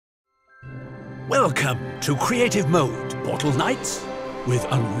Welcome to Creative Mode, Portal Knights. With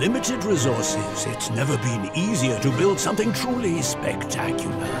unlimited resources, it's never been easier to build something truly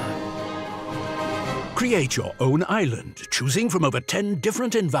spectacular. Create your own island, choosing from over 10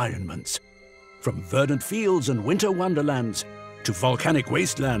 different environments. From verdant fields and winter wonderlands, to volcanic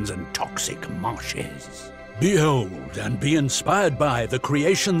wastelands and toxic marshes. Behold and be inspired by the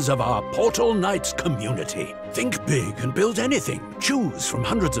creations of our Portal Knights community. Think big and build anything. Choose from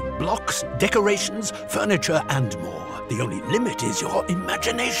hundreds of blocks, decorations, furniture, and more. The only limit is your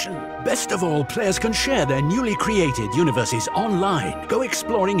imagination. Best of all, players can share their newly created universes online. Go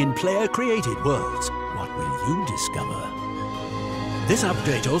exploring in player-created worlds. What will you discover? This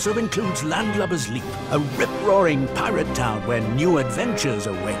update also includes Landlubber's Leap, a rip-roaring pirate town where new adventures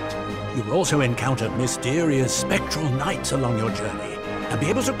await. You'll also encounter mysterious spectral knights along your journey, and be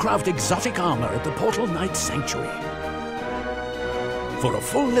able to craft exotic armor at the Portal Knights Sanctuary. For a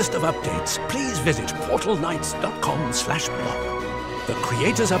full list of updates, please visit portalknights.com/blog. The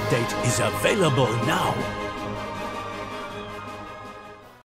Creators Update is available now.